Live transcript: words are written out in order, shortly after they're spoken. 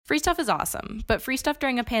Free Stuff is awesome, but free stuff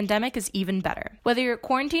during a pandemic is even better. Whether you're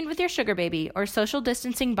quarantined with your sugar baby or social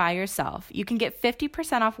distancing by yourself, you can get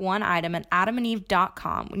 50% off one item at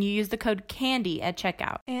adamandeve.com when you use the code CANDY at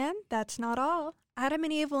checkout. And that's not all. Adam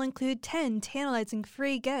and Eve will include 10 tantalizing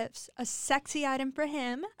free gifts, a sexy item for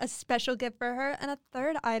him, a special gift for her, and a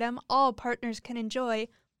third item all partners can enjoy.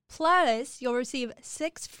 Plus, you'll receive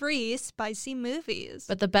 6 free spicy movies.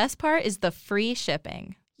 But the best part is the free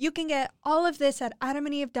shipping. You can get all of this at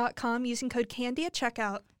adamandeve.com using code CANDY at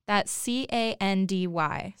checkout. That's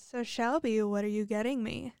CANDY. So, Shelby, what are you getting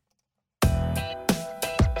me?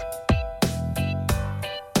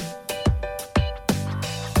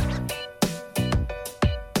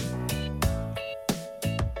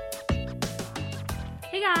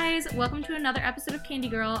 Hey guys, welcome to another episode of Candy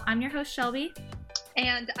Girl. I'm your host, Shelby.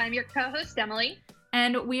 And I'm your co-host, Emily.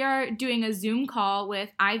 And we are doing a Zoom call with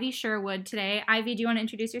Ivy Sherwood today. Ivy, do you want to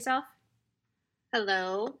introduce yourself?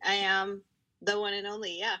 Hello, I am the one and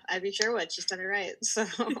only, Ivy Sherwood. She said it right. So,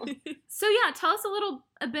 Tell us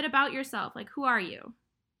a bit about yourself. Like, who are you?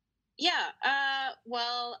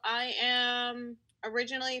 Well, I am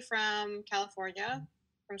originally from California,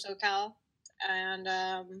 from SoCal, and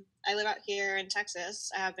I live out here in Texas.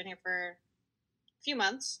 I have been here for a few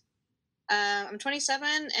months. I'm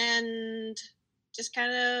 27 and just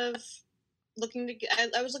kind of looking to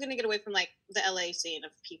I was looking to get away from like the LA scene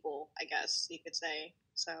of people, I guess you could say.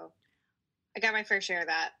 So I got my fair share of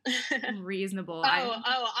that. Reasonable.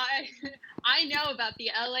 I know about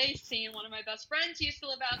the LA scene. One of my best friends used to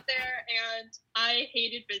live out there, and I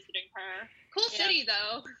hated visiting her. Cool city,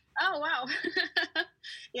 though. Oh, wow.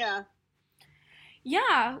 Yeah.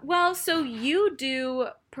 Yeah. Well, so you do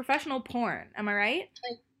professional porn, am I right?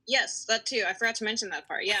 Yes, that too. I forgot to mention that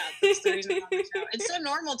part. Yeah, that's the reason I'm on the show. It's so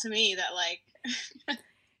normal to me that, like,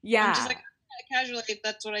 yeah. I'm just like, casually,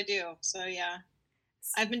 that's what I do. So, yeah.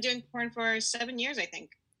 I've been doing porn for 7 years, I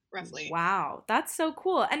think, roughly. Wow, that's so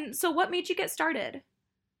cool. And so what made you get started?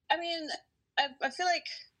 I mean, I feel like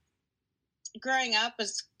growing up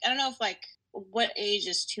was, I don't know if, like, what age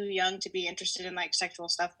is too young to be interested in, like, sexual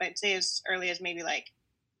stuff, but I'd say as early as maybe, like,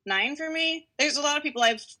 9 for me. There's a lot of people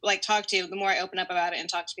I've, like, talked to. The more I open up about it and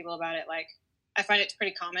talk to people about it, like, I find it's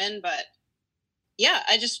pretty common, but, yeah,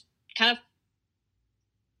 I just kind of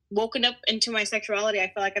woken up into my sexuality, I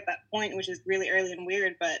feel like, at that point, which is really early and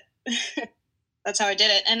weird, but that's how I did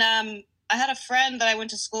it. And I had a friend that I went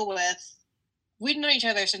to school with. We'd known each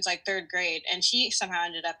other since, like, 3rd grade, and she somehow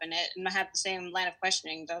ended up in it, and I had the same line of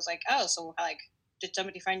questioning. I was like, oh, so, like, did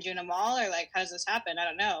somebody find you in a mall, or, like, how does this happen? I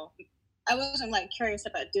don't know. I wasn't, like, curious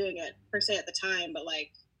about doing it, per se, at the time, but,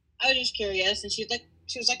 like, I was just curious, and she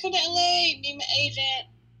was like, come to LA, meet my agent.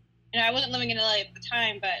 You know, I wasn't living in LA at the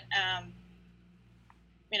time, but,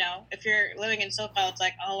 you know, if you're living in SoCal, it's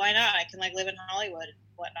like, oh, why not? I can, like, live in Hollywood and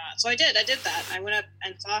whatnot. So I did that. I went up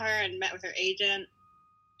and saw her and met with her agent,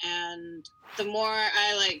 and the more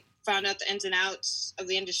I, like, found out the ins and outs of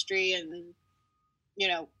the industry and, you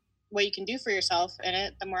know, what you can do for yourself in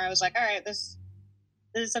it, the more I was like, all right, this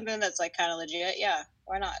is something that's, like, kind of legit. Yeah,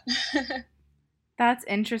 why not? That's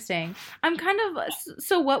interesting.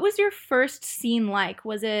 So what was your first scene like?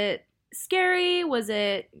 Was it scary? Was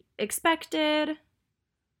it expected?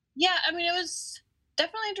 Yeah, I mean, it was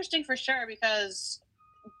definitely interesting for sure because,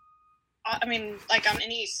 I mean, like, on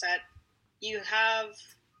any set, you have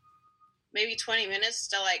maybe 20 minutes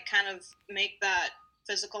to, like, kind of make that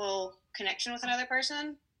physical connection with another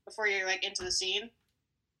person before you're, like, into the scene.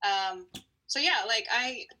 So, yeah, like,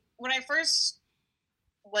 when I first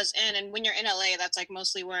was in, and when you're in LA, that's, like,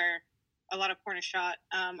 mostly where a lot of porn is shot.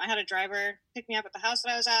 I had a driver pick me up at the house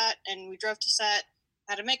that I was at, and we drove to set.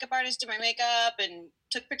 I had a makeup artist do my makeup and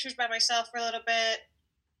took pictures by myself for a little bit.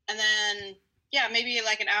 And then, yeah, maybe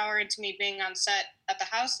like an hour into me being on set at the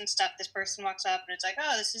house and stuff, this person walks up and it's like,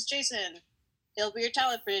 oh, this is Jason. He'll be your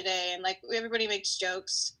talent for today. And, like, everybody makes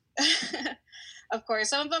jokes. Of course,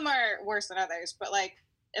 some of them are worse than others, but, like,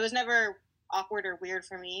 it was never awkward or weird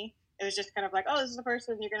for me. It was just kind of like, oh, this is the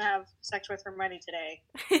person you're going to have sex with for money today.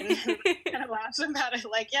 And kind of laughs about it,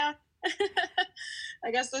 like, yeah.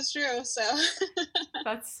 I guess that's true. So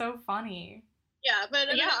That's so funny. Yeah,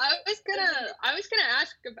 but yeah, I was gonna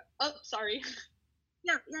ask about, oh, sorry.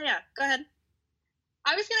 Yeah, go ahead.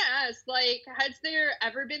 I was gonna ask, like, has there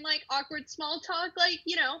ever been, like, awkward small talk, like,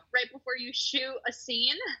 you know, right before you shoot a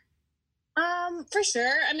scene? For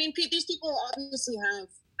sure. I mean, these people obviously have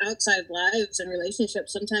outside lives and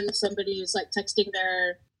relationships. Sometimes somebody's, like, texting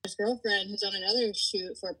their girlfriend who's on another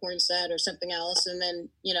shoot for a porn set or something else, and then,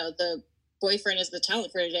 you know, the boyfriend is the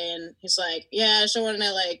talent for the day, and he's like, yeah, I just want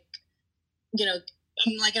to, like, you know,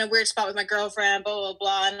 I'm like in a weird spot with my girlfriend, blah blah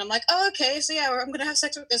blah, and I'm like, oh, okay, so yeah, I'm gonna have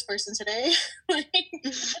sex with this person today. Like,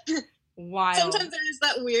 Wild. sometimes there is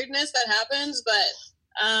that weirdness that happens,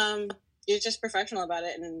 but you're just professional about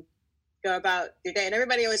it and go about your day, and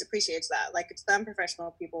everybody always appreciates that. Like, it's the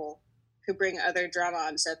unprofessional people who bring other drama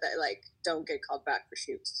on set that like don't get called back for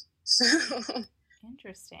shoots. So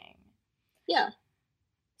Interesting. yeah.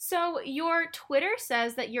 So your Twitter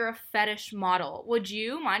says that you're a fetish model. Would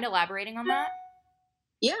you mind elaborating on that?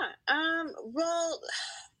 Yeah. Well,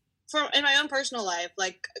 in my own personal life,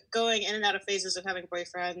 like going in and out of phases of having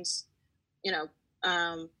boyfriends, you know,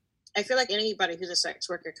 I feel like anybody who's a sex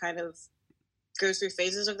worker kind of goes through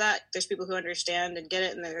phases of that. There's people who understand and get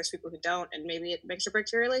it, and there's people who don't, and maybe it makes or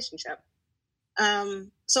breaks your relationship.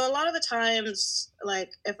 So a lot of the times,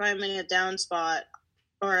 like if I'm in a down spot,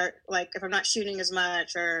 or like if I'm not shooting as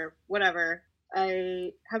much or whatever,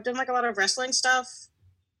 I have done like a lot of wrestling stuff.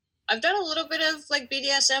 I've done a little bit of like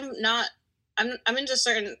BDSM. I'm into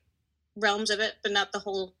certain realms of it, but not the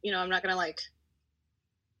whole. You know, I'm not gonna like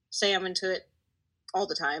say I'm into it all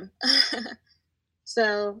the time.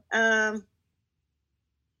 So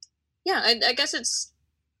yeah, I guess it's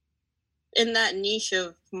in that niche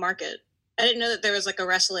of market. I didn't know that there was like a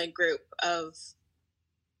wrestling group of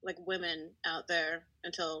like women out there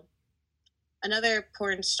until another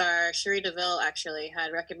porn star, Cherie DeVille, actually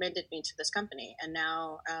had recommended me to this company, and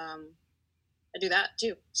now I do that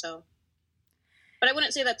too. So, but I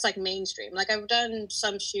wouldn't say that's like mainstream. Like I've done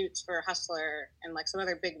some shoots for Hustler and like some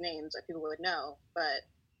other big names that people would know, but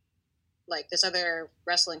like this other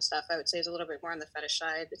wrestling stuff, I would say is a little bit more on the fetish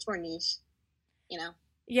side. It's more niche, you know.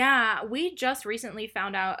 Yeah, we just recently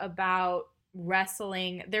found out about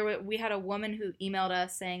wrestling. We had a woman who emailed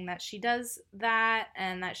us saying that she does that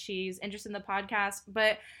and that she's interested in the podcast,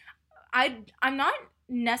 but I'm not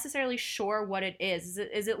necessarily sure what it is.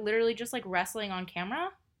 Is it literally just like wrestling on camera?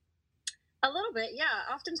 A little bit,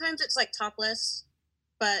 yeah. Oftentimes it's like topless,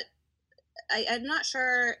 but I'm not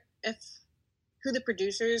sure who the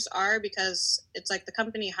producers are, because it's like the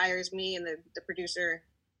company hires me and the producer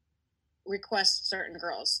requests certain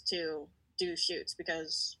girls to do shoots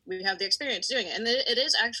because we have the experience doing it, and it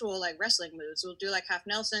is actual like wrestling moves. We'll do like half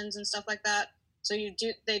Nelsons and stuff like that, so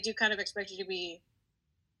they do kind of expect you to be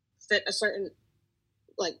fit a certain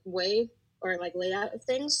like way or like layout of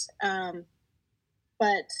things,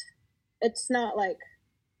 but it's not like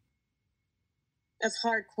as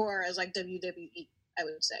hardcore as like WWE, I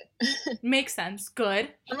would say. Makes sense. Good.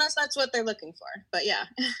 Unless that's what they're looking for, but yeah.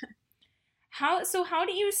 How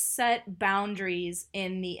do you set boundaries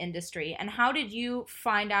in the industry, and how did you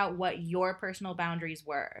find out what your personal boundaries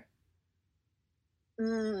were?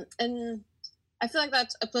 And I feel like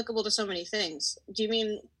that's applicable to so many things. Do you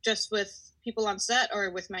mean just with people on set,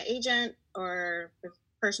 or with my agent, or with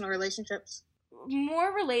personal relationships?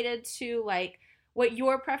 More related to like what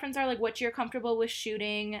your preferences are, like what you're comfortable with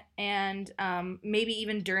shooting, and maybe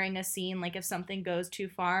even during a scene, like if something goes too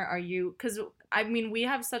far, are you, because I mean, we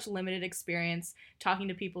have such limited experience talking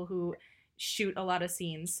to people who shoot a lot of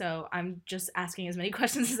scenes, so I'm just asking as many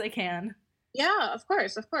questions as I can. Yeah, of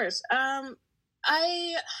course. I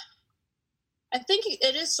think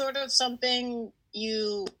it is sort of something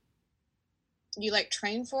you like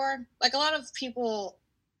train for. Like a lot of people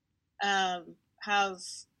have,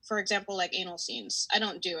 for example, like anal scenes. I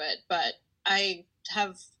don't do it, but I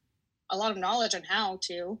have a lot of knowledge on how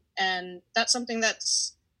to, and that's something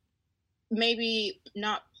that's maybe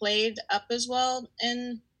not played up as well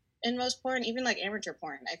in most porn. Even like amateur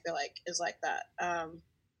porn, I feel like is like that,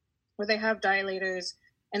 where they have dilators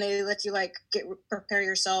and they let you like prepare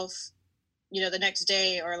yourself, you know, the next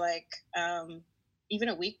day, or like even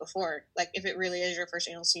a week before, like if it really is your first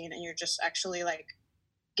anal scene and you're just actually like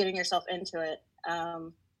getting yourself into it.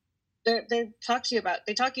 They talk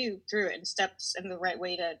you through it in steps and the right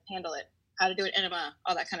way to handle it, how to do an enema,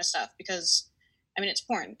 all that kind of stuff, because I mean, it's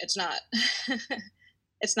porn. It's not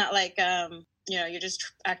it's not like you know, you're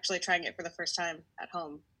just actually trying it for the first time at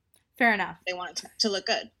home. Fair enough. They want it to look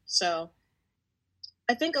good. So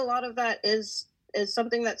I think a lot of that is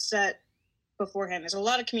something that's set beforehand. There's a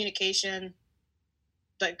lot of communication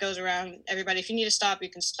that goes around everybody. If you need to stop, you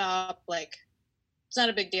can stop. Like, it's not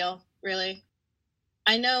a big deal, really.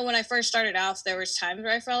 I know when I first started out, there was times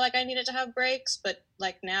where I felt like I needed to have breaks, but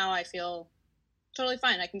like now I feel totally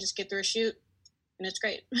fine. I can just get through a shoot, and it's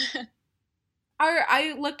great.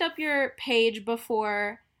 I looked up your page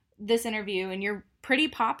before this interview, and you're pretty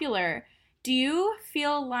popular. Do you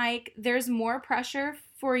feel like there's more pressure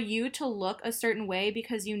for you to look a certain way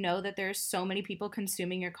because you know that there's so many people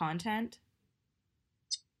consuming your content?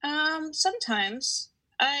 Sometimes.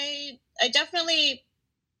 I definitely,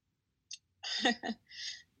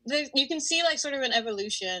 You can see like sort of an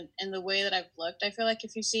evolution in the way that I've looked. I feel like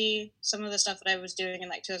if you see some of the stuff that I was doing in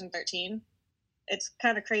like 2013, it's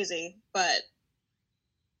kind of crazy, but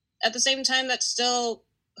at the same time, that's still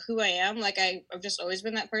who I am. Like I've just always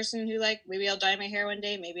been that person who like, maybe I'll dye my hair one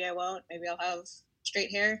day, maybe I won't, maybe I'll have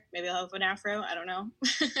straight hair, maybe I'll have an afro, I don't know.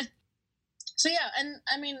 So yeah, and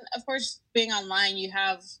I mean, of course, being online, you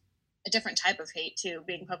have a different type of hate too.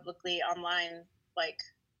 Being publicly online, like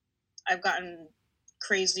I've gotten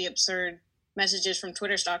crazy, absurd messages from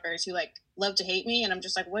Twitter stalkers who like love to hate me, and I'm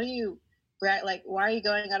just like, what are you, like, why are you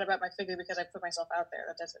going out about my figure because I put myself out there?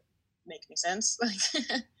 That doesn't make any sense.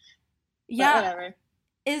 Like, yeah, whatever.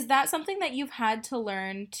 Is that something that you've had to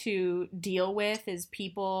learn to deal with? Is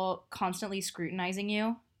people constantly scrutinizing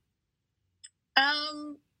you?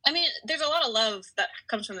 I mean, there's a lot of love that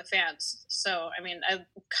comes from the fans. So, I mean, I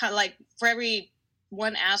kind of like, for every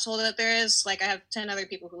one asshole that there is, like, I have 10 other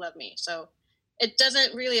people who love me. So it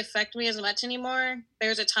doesn't really affect me as much anymore.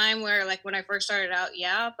 There's a time where, like, when I first started out,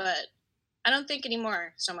 yeah, but I don't think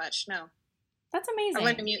anymore so much. No. That's amazing. I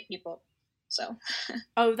learned to mute people. So.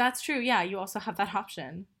 Oh, that's true. Yeah, you also have that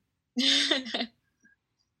option.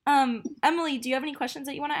 Emily, do you have any questions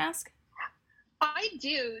that you want to ask? I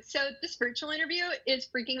do. So this virtual interview is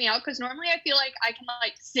freaking me out because normally I feel like I can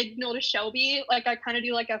like signal to Shelby, like I kind of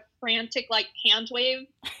do like a frantic like hand wave,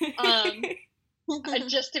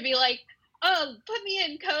 just to be like, oh, put me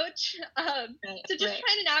in, coach. So just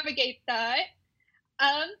trying to navigate that.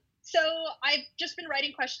 So I've just been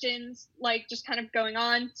writing questions, like just kind of going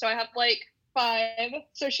on. So I have like 5.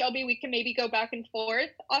 So Shelby, we can maybe go back and forth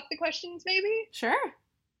off the questions, maybe. Sure.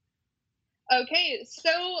 Okay, so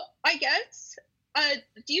I guess,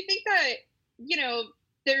 do you think that, you know,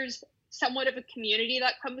 there's somewhat of a community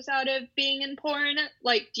that comes out of being in porn?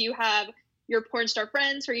 Like, do you have your porn star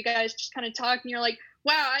friends where you guys just kind of talk and you're like,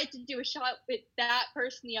 wow, I had to do a shot with that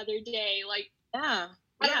person the other day? Like, yeah,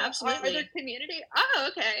 absolutely. Are there community? Oh,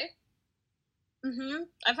 okay. Mm-hmm.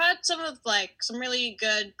 I've had some really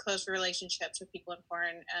good close relationships with people in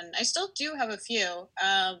porn, and I still do have a few.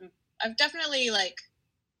 I've definitely, like,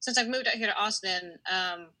 since I've moved out here to Austin,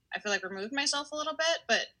 I feel like removed myself a little bit,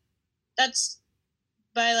 but that's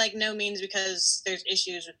by like no means because there's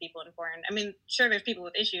issues with people in porn. I mean, sure, there's people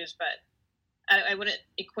with issues, but I wouldn't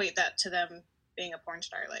equate that to them being a porn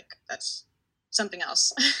star. Like, that's something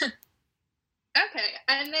else. Okay,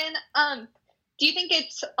 and then do you think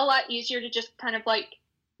it's a lot easier to just kind of like,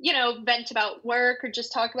 you know, vent about work or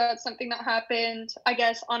just talk about something that happened, I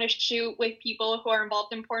guess, on a shoot with people who are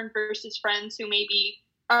involved in porn versus friends who maybe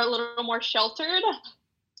are a little more sheltered?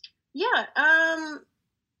 Yeah,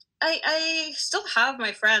 I still have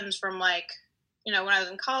my friends from, like, you know, when I was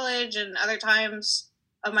in college and other times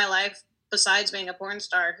of my life besides being a porn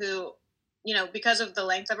star who, you know, because of the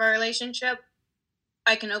length of our relationship,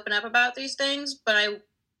 I can open up about these things, but I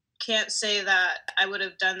can't say that I would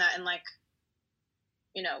have done that in, like,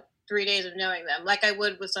 you know, 3 days of knowing them, like I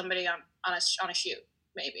would with somebody on a shoot,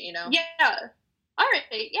 maybe, you know? Yeah. All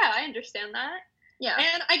right. Yeah, I understand that. Yeah.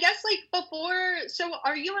 And I guess, like, so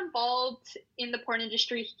are you involved in the porn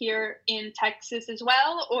industry here in Texas as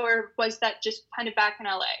well, or was that just kind of back in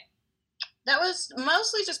LA? That was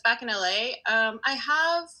mostly just back in LA. I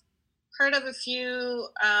have heard of a few,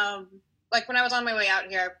 like, when I was on my way out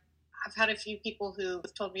here, I've had a few people who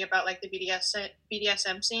told me about, like, the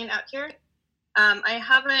BDSM scene out here. I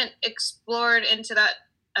haven't explored into that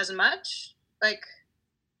as much. Like,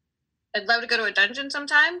 I'd love to go to a dungeon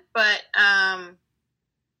sometime, but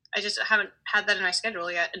I just haven't had that in my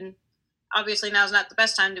schedule yet. And obviously now's not the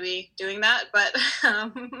best time to be doing that, but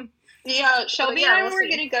yeah, Shelby and I were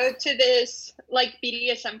going to go to this, like,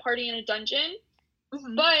 BDSM party in a dungeon,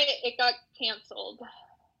 but it got canceled.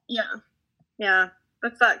 Yeah,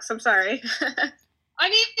 that sucks. I'm sorry. I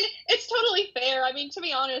mean, it's totally fair. I mean, to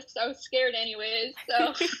be honest, I was scared anyways,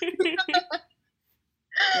 so.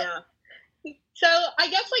 Yeah. So I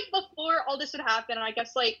guess, like, before all this would happen, I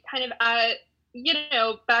guess, like, kind of at, you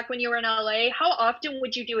know, back when you were in LA, how often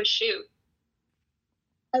would you do a shoot?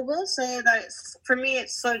 I will say that for me,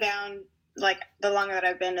 it's slowed down, like, the longer that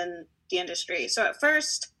I've been in the industry. So at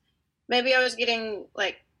first, maybe I was getting,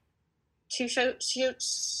 like, 2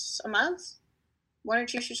 shoots a month, 1 or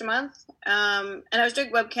 2 shoots a month. And I was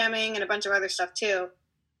doing webcamming and a bunch of other stuff too.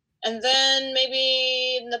 And then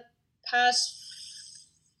maybe in the past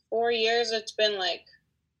 4 years, it's been like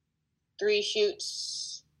 3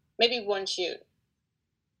 shoots, maybe 1 shoot.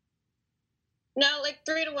 No, like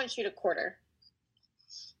 3 to 1 shoot a quarter.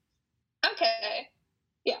 Okay.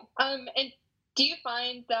 Yeah. And do you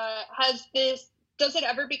find that does it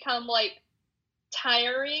ever become, like,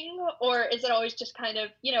 tiring, or is it always just kind of,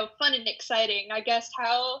 fun and exciting? I guess,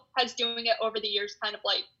 how has doing it over the years kind of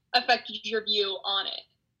like affected your view on it?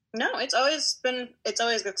 No, it's always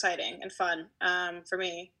exciting and fun for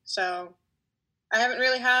me. So I haven't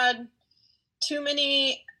really had too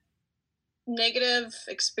many negative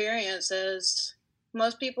experiences.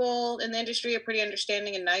 Most people in the industry are pretty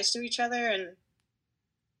understanding and nice to each other and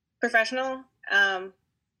professional.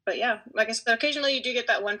 But yeah, like I said, occasionally you do get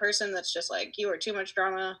that one person that's just like, you are too much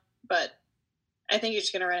drama, but I think you're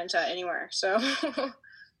just going to run into that anywhere. So,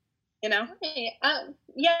 Hey,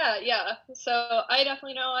 yeah. So I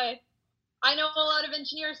definitely know I know a lot of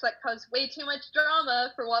engineers that cause way too much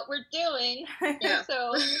drama for what we're doing. Yeah.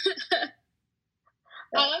 So,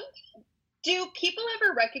 do people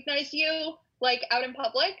ever recognize you like out in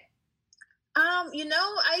public?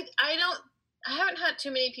 I haven't had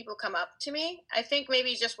too many people come up to me. I think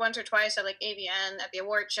maybe just once or twice at like AVN at the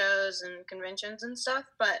award shows and conventions and stuff.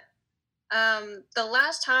 But the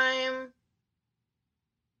last time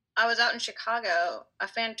I was out in Chicago, a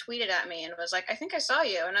fan tweeted at me and was like, "I think I saw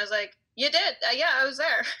you," and I was like, "You did? Yeah, I was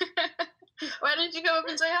there. Why didn't you come up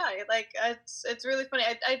and say hi?" Like, it's really funny.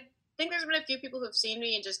 I think there's been a few people who've seen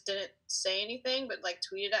me and just didn't say anything, but like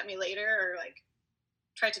tweeted at me later or like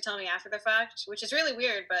tried to tell me after the fact, which is really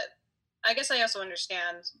weird, but I guess I also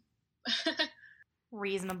understand.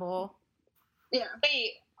 Reasonable. Yeah.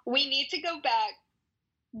 Wait, we need to go back.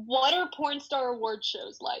 What are porn star award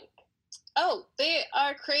shows like? Oh, they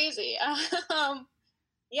are crazy.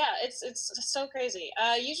 Yeah, it's so crazy.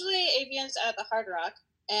 Usually AVN's at the Hard Rock,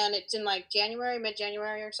 and it's in like January,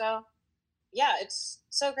 mid-January or so. Yeah, it's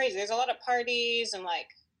so crazy. There's a lot of parties and like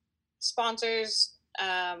sponsors.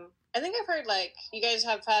 I think I've heard like you guys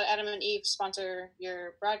have had Adam and Eve sponsor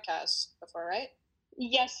your broadcasts before, right?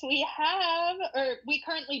 Yes, we have, or we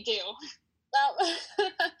currently do. Well,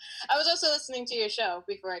 I was also listening to your show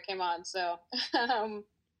before I came on, so. Oh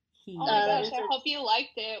my gosh, I hope you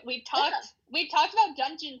liked it. We've talked about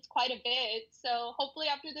dungeons quite a bit, so hopefully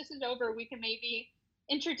after this is over, we can maybe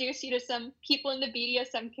introduce you to some people in the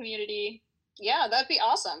BDSM community. Yeah, that'd be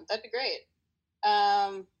awesome. That'd be great.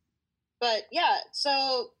 But yeah,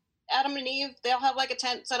 so Adam and Eve, they'll have like a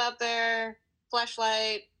tent set up there,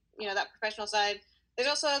 flashlight, that professional side. There's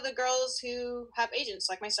also the girls who have agents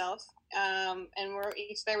like myself, and we're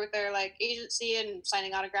each there with their like agency and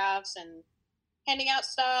signing autographs and handing out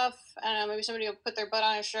stuff. I don't know, maybe somebody will put their butt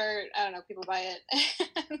on a shirt. I don't know, people buy it.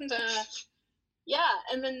 And, yeah,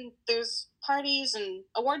 and then there's parties and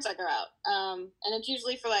awards that go out. And it's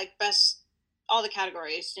usually for like best, all the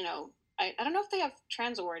categories, I don't know if they have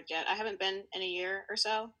trans awards yet. I haven't been in a year or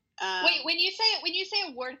so. Wait, when you say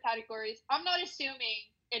award categories, I'm not assuming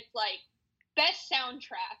it's like best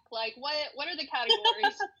soundtrack. Like what are the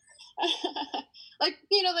categories? Like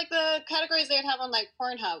like the categories they would have on like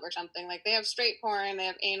Pornhub or something. Like they have straight porn, they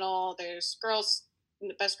have anal, there's girls,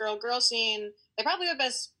 best girl scene. They probably have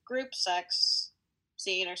best group sex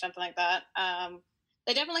scene or something like that.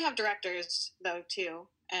 They definitely have directors though too,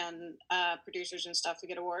 and producers and stuff to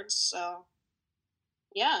get awards. So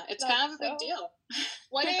yeah, it's kind of a big deal.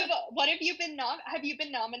 What have you been have you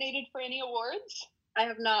been nominated for any awards? I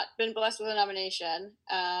have not been blessed with a nomination.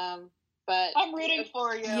 But I'm rooting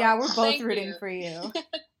for you. Yeah, we're both rooting for you.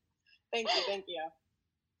 Thank you.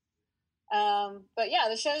 But yeah,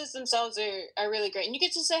 the shows themselves are really great, and you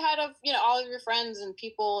get to say hi to all of your friends and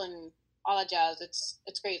people and all that jazz.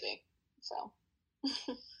 It's crazy. So.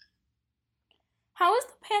 How has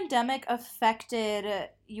the pandemic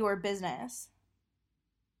affected your business?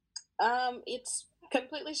 It's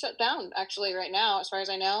completely shut down actually right now, as far as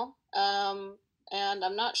I know. And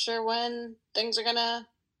I'm not sure when things are gonna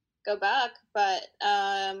go back, but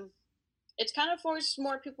it's kind of forced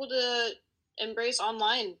more people to embrace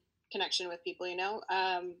online connection with people.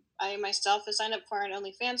 I myself have signed up for an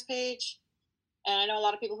OnlyFans page, and I know a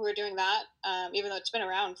lot of people who are doing that. Even though it's been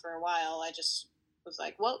around for a while, I just was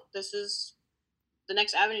like, well, this is the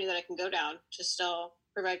next avenue that I can go down to still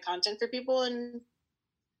provide content for people and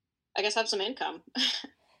I guess have some income.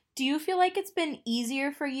 Do you feel like it's been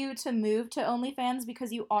easier for you to move to OnlyFans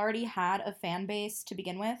because you already had a fan base to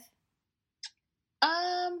begin with?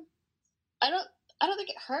 I don't think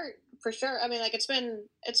it hurt, for sure. I mean, like it's been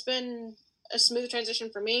a smooth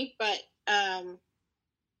transition for me, but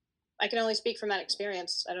I can only speak from that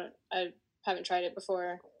experience. I haven't tried it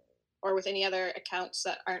before or with any other accounts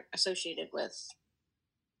that aren't associated with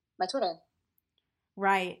my Twitter.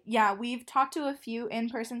 Right. Yeah, we've talked to a few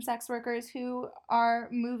in-person sex workers who are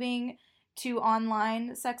moving to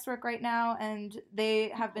online sex work right now, and they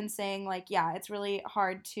have been saying, like, yeah, it's really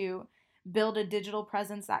hard to build a digital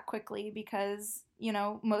presence that quickly because, you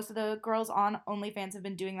know, most of the girls on OnlyFans have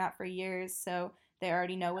been doing that for years, so they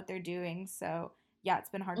already know what they're doing. So, yeah, it's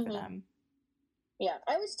been hard for them. Yeah,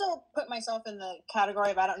 I would still put myself in the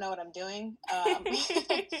category of I don't know what I'm doing.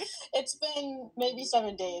 It's been maybe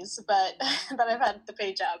 7 days, but that I've had the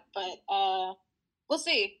page up. But we'll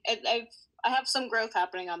see. I have some growth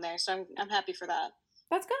happening on there, so I'm happy for that.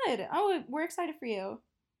 That's good. Oh, we're excited for you.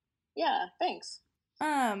 Yeah, thanks. Do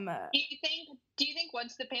you think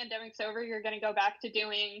once the pandemic's over, you're going to go back to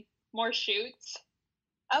doing more shoots?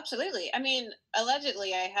 Absolutely. I mean,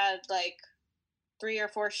 allegedly, I had like 3 or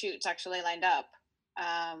 4 shoots actually lined up.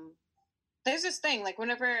 There's this thing, like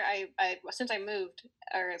whenever I since I moved,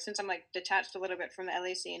 or since I'm like detached a little bit from the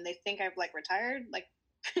LA scene, they think I've like retired. Like,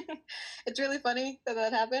 it's really funny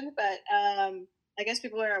that happened, but I guess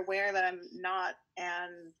people are aware that I'm not,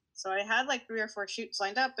 and so I had like 3 or 4 shoots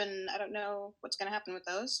lined up, and I don't know what's gonna happen with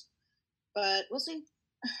those, but we'll see.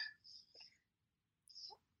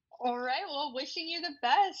 All right, well, wishing you the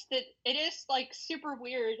best. It is like super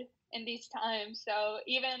weird in these times, so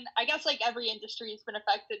even I guess like every industry has been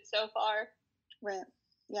affected so far. Right.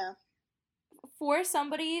 Yeah. For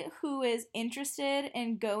somebody who is interested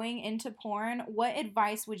in going into porn, what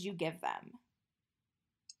advice would you give them?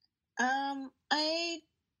 I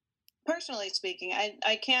personally speaking,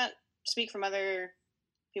 I can't speak from other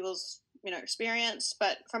people's, you know, experience,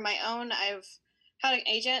 but from my own, I've had an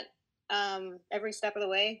agent every step of the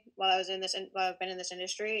way while I've been in this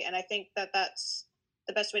industry, and I think that's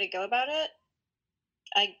the best way to go about it.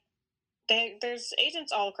 There's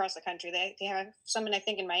agents all across the country. They have some, I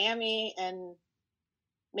think, in Miami, and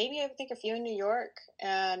maybe I think a few in New York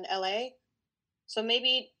and LA. So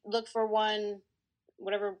maybe look for one,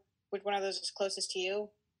 which one of those is closest to you,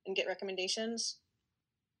 and get recommendations.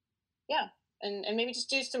 Yeah, and maybe just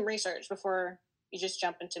do some research before you just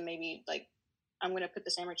jump into maybe like, I'm going to put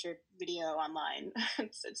this amateur video online.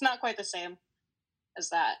 It's not quite the same as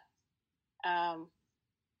that. And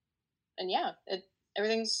yeah,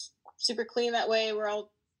 everything's super clean that way. We're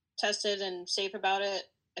all tested and safe about it.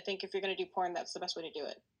 I think if you're going to do porn, that's the best way to do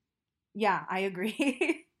it. Yeah, I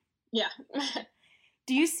agree. Yeah.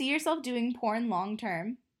 Do you see yourself doing porn long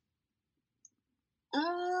term?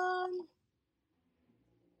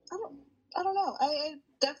 I don't know. I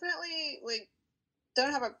definitely like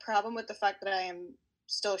don't have a problem with the fact that I am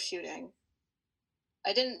still shooting.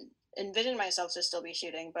 I didn't envision myself to still be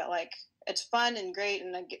shooting, but like it's fun and great,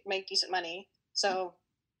 and I make decent money. So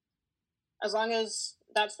as long as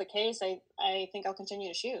that's the case, I think I'll continue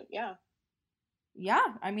to shoot. Yeah.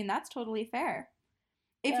 Yeah, I mean that's totally fair.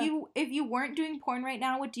 If you weren't doing porn right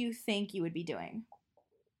now, what do you think you would be doing?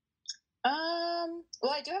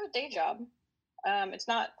 Well, I do have a day job.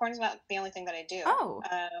 Porn's not the only thing that I do. Oh.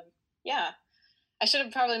 Yeah. I should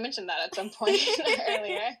have probably mentioned that at some point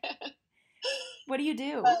earlier. What do you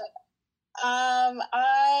do?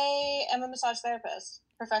 I am a massage therapist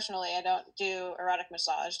professionally. I don't do erotic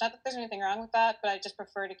massage. Not that there's anything wrong with that, but I just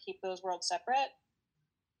prefer to keep those worlds separate.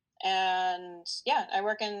 And yeah, I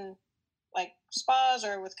work in like spas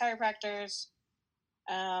or with chiropractors.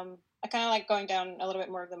 I kind of like going down a little bit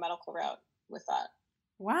more of the medical route with that.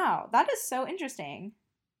 Wow, that is so interesting.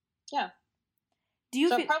 Yeah.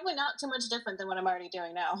 Probably not too much different than what I'm already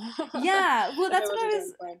doing now. Yeah, well, that's what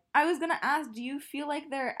I was gonna ask. Do you feel like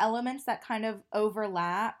there are elements that kind of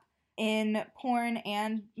overlap in porn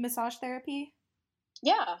and massage therapy?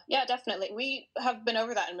 Yeah, definitely. We have been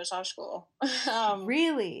over that in massage school.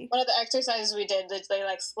 Really? One of the exercises we did, they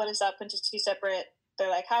like split us up into 2 separate. They're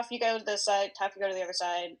like half you go to this side, half you go to the other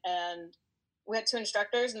side, and we had 2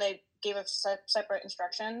 instructors, and they gave us separate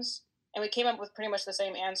instructions. And we came up with pretty much the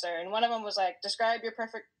same answer. And one of them was like, describe your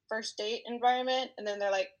perfect first date environment. And then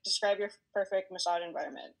they're like, describe your perfect massage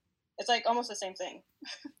environment. It's like almost the same thing.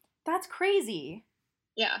 That's crazy.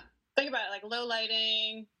 Yeah. Think about it, like low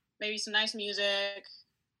lighting, maybe some nice music.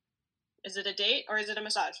 Is it a date or is it a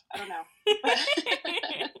massage? I don't know.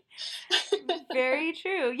 Very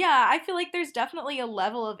true. Yeah, I feel like there's definitely a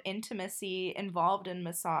level of intimacy involved in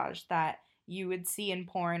massage that you would see in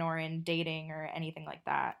porn or in dating or anything like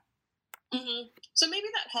that. Mm-hmm. So maybe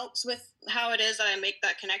that helps with how it is that I make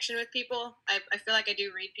that connection with people. I feel like I do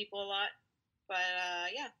read people a lot, but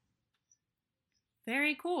yeah.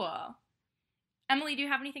 Very cool. Emily, do you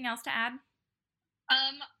have anything else to add?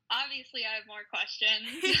 Obviously I have more questions.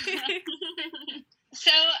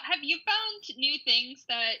 So have you found new things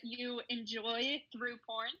that you enjoy through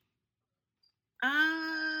porn?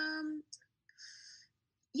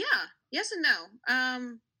 Yeah, yes and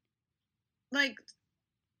no. Like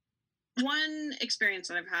one experience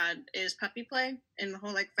that I've had is puppy play in the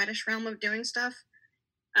whole like fetish realm of doing stuff.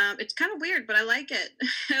 It's kind of weird, but I like it.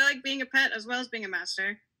 I like being a pet as well as being a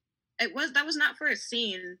master. That was not for a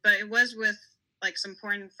scene, but it was with like some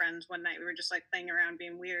porn friends one night. We were just like playing around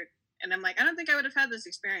being weird, and I'm like, I don't think I would have had this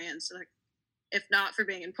experience like if not for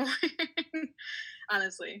being in porn.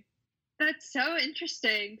 Honestly. That's so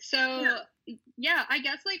interesting. So yeah, I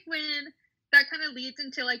guess like when that kind of leads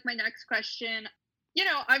into like my next question, you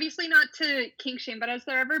know, obviously not to kink shame, but has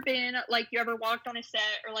there ever been like you ever walked on a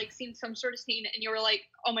set or like seen some sort of scene and you were like,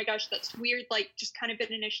 oh my gosh, that's weird, like just kind of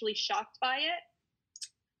been initially shocked by it?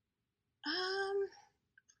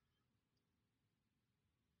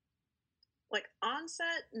 Like on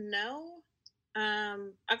set, no.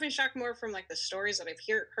 I've been shocked more from like the stories that I've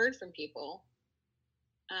heard from people.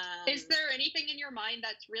 Is there anything in your mind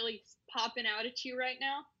that's really popping out at you right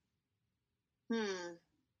now?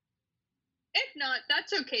 If not,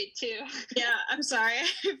 that's okay too. Yeah, I'm sorry. I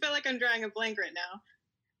feel like I'm drawing a blank right now.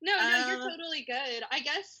 No, you're totally good. I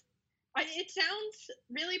guess it sounds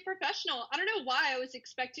really professional. I don't know why I was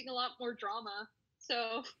expecting a lot more drama.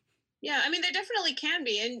 So yeah, I mean, there definitely can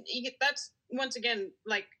be, and that's once again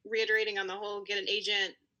like reiterating on the whole get an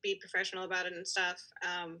agent, be professional about it and stuff.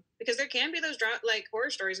 Because there can be those like horror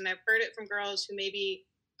stories, and I've heard it from girls who maybe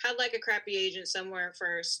had like a crappy agent somewhere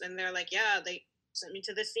first, and they're like, yeah, they sent me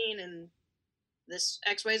to this scene and this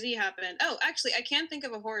XYZ happened. Oh, actually, I can think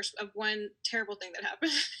of one terrible thing that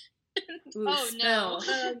happened. Ooh, oh no.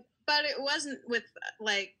 But it wasn't with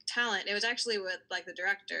like talent. It was actually with like the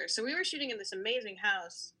director. So we were shooting in this amazing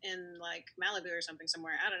house in like Malibu or something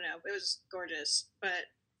somewhere. I don't know. It was gorgeous, but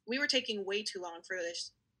we were taking way too long for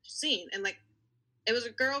this scene. And like, it was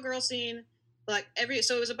a girl scene. Like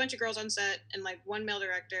so it was a bunch of girls on set and like one male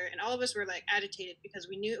director, and all of us were like agitated because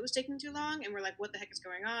we knew it was taking too long, and we're like, what the heck is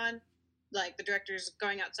going on? Like the director's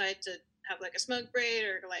going outside to have like a smoke break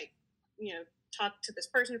or like, you know, talk to this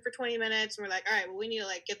person for 20 minutes, and we're like, all right, well, we need to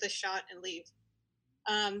like get this shot and leave.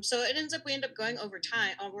 So we end up going over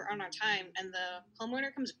time. We're on our time, and the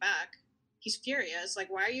homeowner comes back. He's furious, like,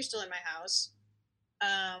 why are you still in my house?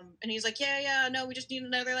 And he's like, yeah, no, we just need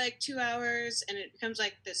another like 2 hours, and it becomes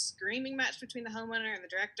like this screaming match between the homeowner and the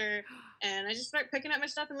director. And I just start picking up my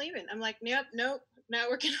stuff and leaving. I'm like, nope, not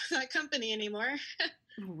working with that company anymore.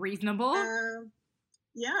 Reasonable.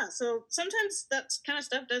 Yeah, so sometimes that kind of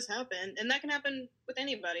stuff does happen, and that can happen with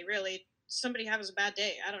anybody, really. Somebody has a bad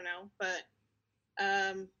day, I don't know, but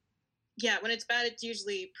yeah, when it's bad, it's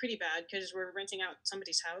usually pretty bad because we're renting out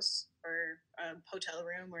somebody's house or a hotel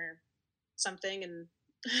room or something, and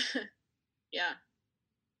yeah,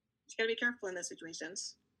 you gotta be careful in those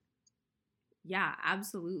situations. Yeah,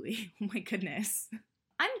 absolutely. Oh my goodness.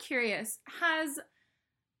 I'm curious, has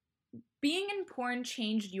being in porn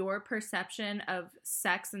changed your perception of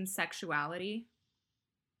sex and sexuality?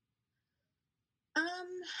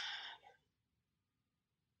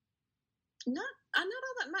 Not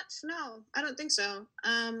all that much. No, I don't think so.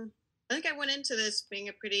 I think I went into this being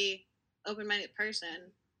a pretty open-minded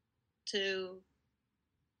person to,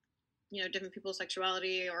 you know, different people's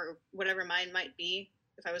sexuality or whatever mine might be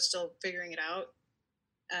if I was still figuring it out.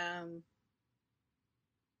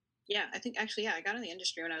 Yeah, I think actually, yeah, I got in the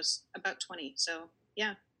industry when I was about 20. So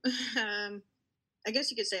yeah, I guess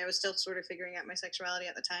you could say I was still sort of figuring out my sexuality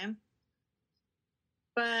at the time.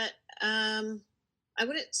 But I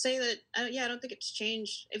wouldn't say that, I don't think it's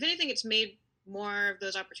changed. If anything, it's made more of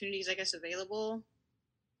those opportunities, I guess, available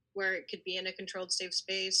where it could be in a controlled, safe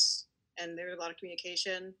space and there's a lot of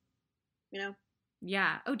communication, you know?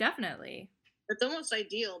 Yeah. Oh, definitely. It's almost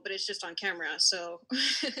ideal, but it's just on camera. So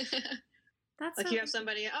that's like you have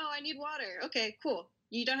somebody, oh, I need water. Okay, cool.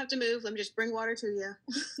 You don't have to move. Let me just bring water to you.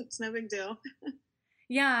 It's no big deal.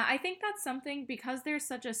 Yeah, I think that's something, because there's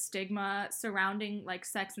such a stigma surrounding like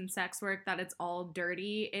sex and sex work that it's all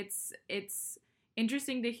dirty. It's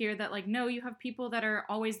interesting to hear that like, no, you have people that are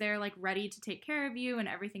always there like ready to take care of you, and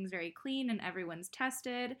everything's very clean and everyone's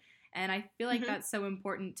tested. And I feel like that's so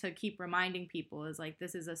important to keep reminding people, is like,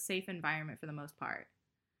 this is a safe environment for the most part.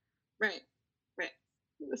 Right.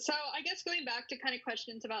 So I guess going back to kind of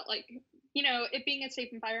questions about like, you know, it being a safe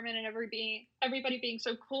environment and everybody being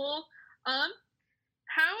so cool,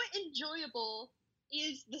 how enjoyable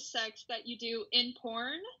is the sex that you do in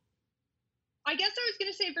porn? I guess I was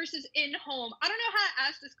going to say versus in home. I don't know how to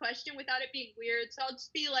ask this question without it being weird, so I'll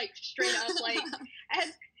just be like straight up like,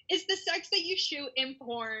 is the sex that you shoot in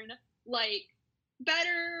porn like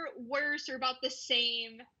better, worse, or about the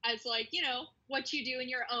same as like, you know, what you do in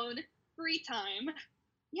your own free time?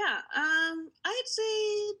 Yeah, I'd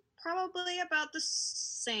say probably about the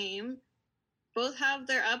same. Both have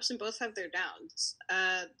their ups and both have their downs.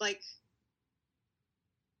 Like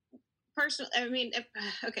personal. I mean,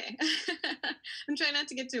 okay. I'm trying not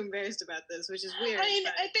to get too embarrassed about this, which is weird. I mean,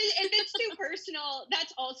 if it's too personal,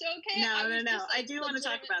 that's also okay. No. I do want to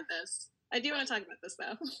talk about this.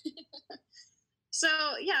 Though. So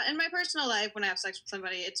yeah, in my personal life, when I have sex with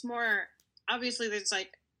somebody, it's more obviously there's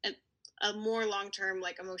like a more long-term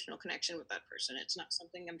like emotional connection with that person. It's not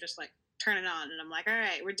something I'm just like turning on and I'm like, all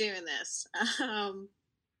right, we're doing this. So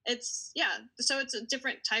it's a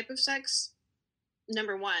different type of sex.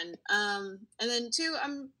 Number one, and then two,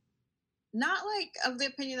 I'm not like of the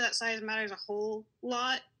opinion that size matters a whole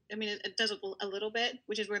lot. I mean, it does a little bit,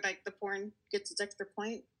 which is where like the porn gets its extra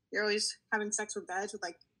point. You're always having sex with guys with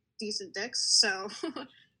like decent dicks, so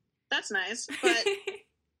that's nice. But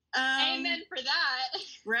amen for that.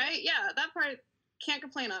 Right? Yeah, that part can't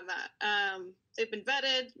complain on that. They've been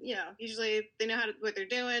vetted. You know, usually they know what they're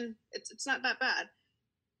doing. It's not that bad.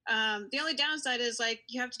 The only downside is like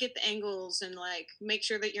you have to get the angles and like make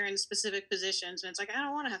sure that you're in specific positions. And it's like I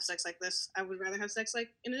don't want to have sex like this. I would rather have sex like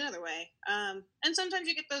in another way. And sometimes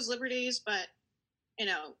you get those liberties, but you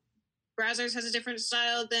know, Brazzers has a different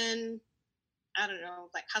style than I don't know,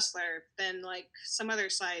 like Hustler, than like some other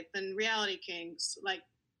site, than Reality Kings. Like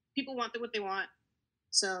people want what they want,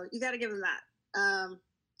 so you got to give them that.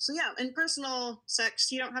 So yeah, in personal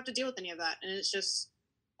sex, you don't have to deal with any of that, and it's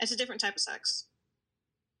a different type of sex.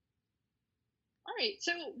 All right.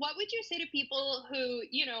 So what would you say to people who,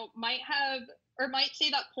 you know, might have or might say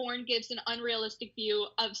that porn gives an unrealistic view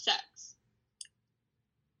of sex?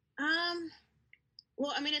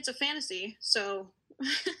 Well, I mean, it's a fantasy, so.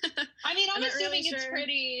 I mean, I'm assuming really it's sure.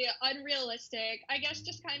 pretty unrealistic. I guess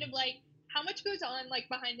just kind of like how much goes on like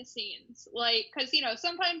behind the scenes, like because you know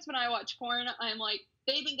sometimes when I watch porn, I'm like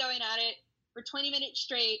they've been going at it for 20 minutes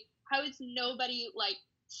straight. How is nobody like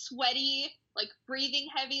sweaty, like breathing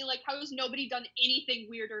heavy? Like how has nobody done anything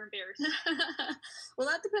weird or embarrassing? Well,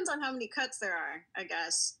 that depends on how many cuts there are, I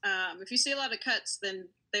guess. If you see a lot of cuts, then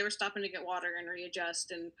they were stopping to get water and readjust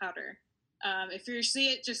and powder. If you see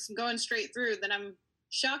it just going straight through, then I'm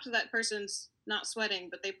shocked that person's not sweating,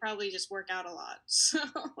 but they probably just work out a lot. So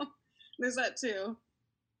there's that too.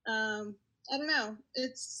 I don't know.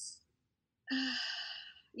 It's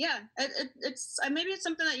yeah. It's maybe it's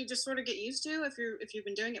something that you just sort of get used to if you've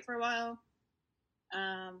been doing it for a while,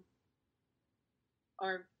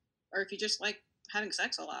 or if you just like having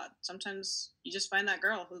sex a lot. Sometimes you just find that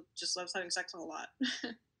girl who just loves having sex a lot.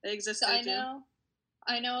 They exist.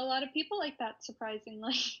 I know a lot of people like that,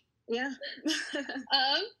 surprisingly. Yeah.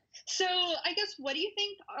 So I guess what do you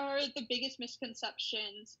think are the biggest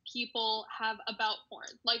misconceptions people have about porn?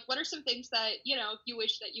 Like, what are some things that, you know, you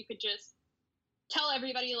wish that you could just tell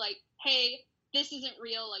everybody, like, hey, this isn't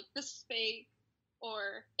real, like, this is fake,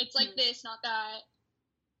 or it's like this, not that?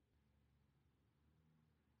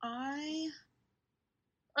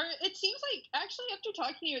 Or it seems like, actually, after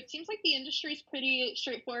talking to you, it seems like the industry's pretty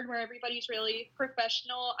straightforward where everybody's really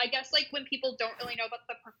professional. I guess, like, when people don't really know about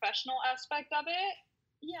the professional aspect of it.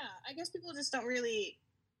 Yeah, I guess people just don't really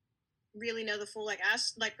know the full,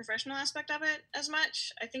 like professional aspect of it as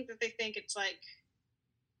much. I think that they think it's, like,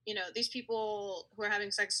 you know, these people who are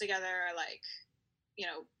having sex together are, like, you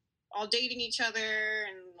know, all dating each other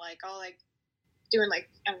and, like, all, like, doing, like,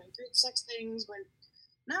 I don't know, group sex things when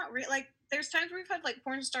not really, like, there's times where we've had like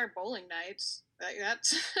porn star bowling nights. Like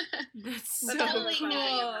that's so bowling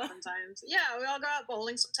cool. Sometimes, yeah, we all go out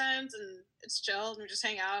bowling sometimes, and it's chill, and we just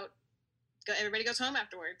hang out. Everybody goes home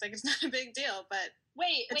afterwards. Like it's not a big deal. But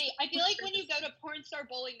wait, I feel like when you go to porn star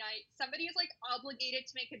bowling night, somebody is like obligated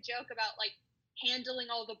to make a joke about like handling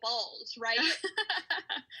all the balls, right?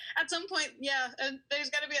 At some point, yeah, and there's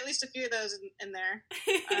got to be at least a few of those in there.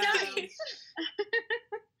 Nice.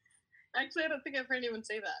 Actually, I don't think I've heard anyone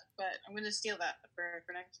say that, but I'm going to steal that for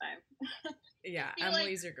next time. Yeah, You're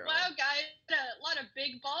Emily's like, your girl. Wow, guys, a lot of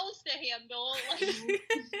big balls to handle.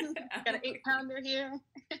 Like, got an 8-pounder here.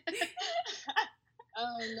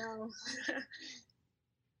 Oh, no.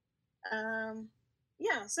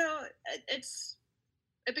 Yeah, so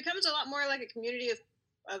it becomes a lot more like a community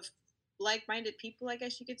of like-minded people, I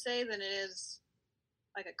guess you could say, than it is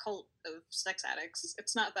like a cult of sex addicts.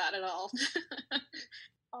 It's not that at all.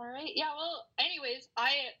 all right. Yeah, well, anyways,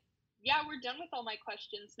 we're done with all my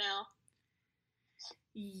questions now.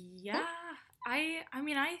 Yeah, I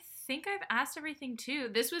mean, I think I've asked everything too.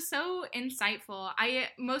 This was so insightful.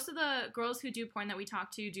 Most of the girls who do porn that we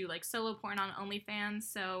talk to do like solo porn on OnlyFans,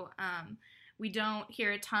 so we don't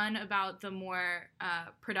hear a ton about the more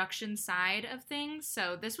production side of things.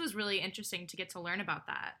 So this was really interesting to get to learn about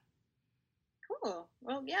that. Cool. Cool.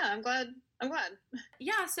 Well, yeah, I'm glad.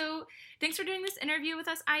 Yeah, so thanks for doing this interview with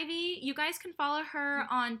us, Ivy. You guys can follow her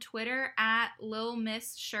on Twitter at Lil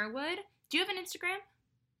Miss Sherwood. Do you have an Instagram?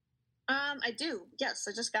 I do. Yes,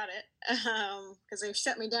 I just got it. Because they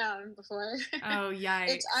shut me down before. Oh, yikes.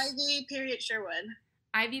 It's Ivy.Sherwood.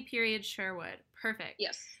 Ivy.Sherwood. Perfect.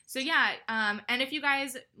 Yes. So yeah, and if you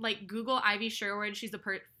guys like Google Ivy Sherwood, she's the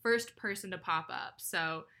first person to pop up.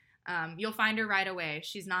 So you'll find her right away.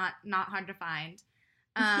 She's not hard to find.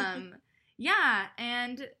 Yeah,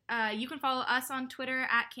 and you can follow us on Twitter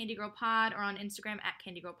at CandyGirlPod or on Instagram at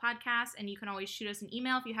CandyGirlPodcast, and you can always shoot us an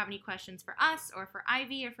email if you have any questions for us or for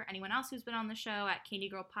Ivy or for anyone else who's been on the show at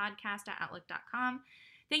CandyGirlPodcast@outlook.com.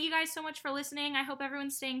 Thank you guys so much for listening. I hope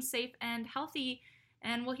everyone's staying safe and healthy,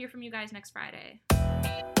 and we'll hear from you guys next Friday.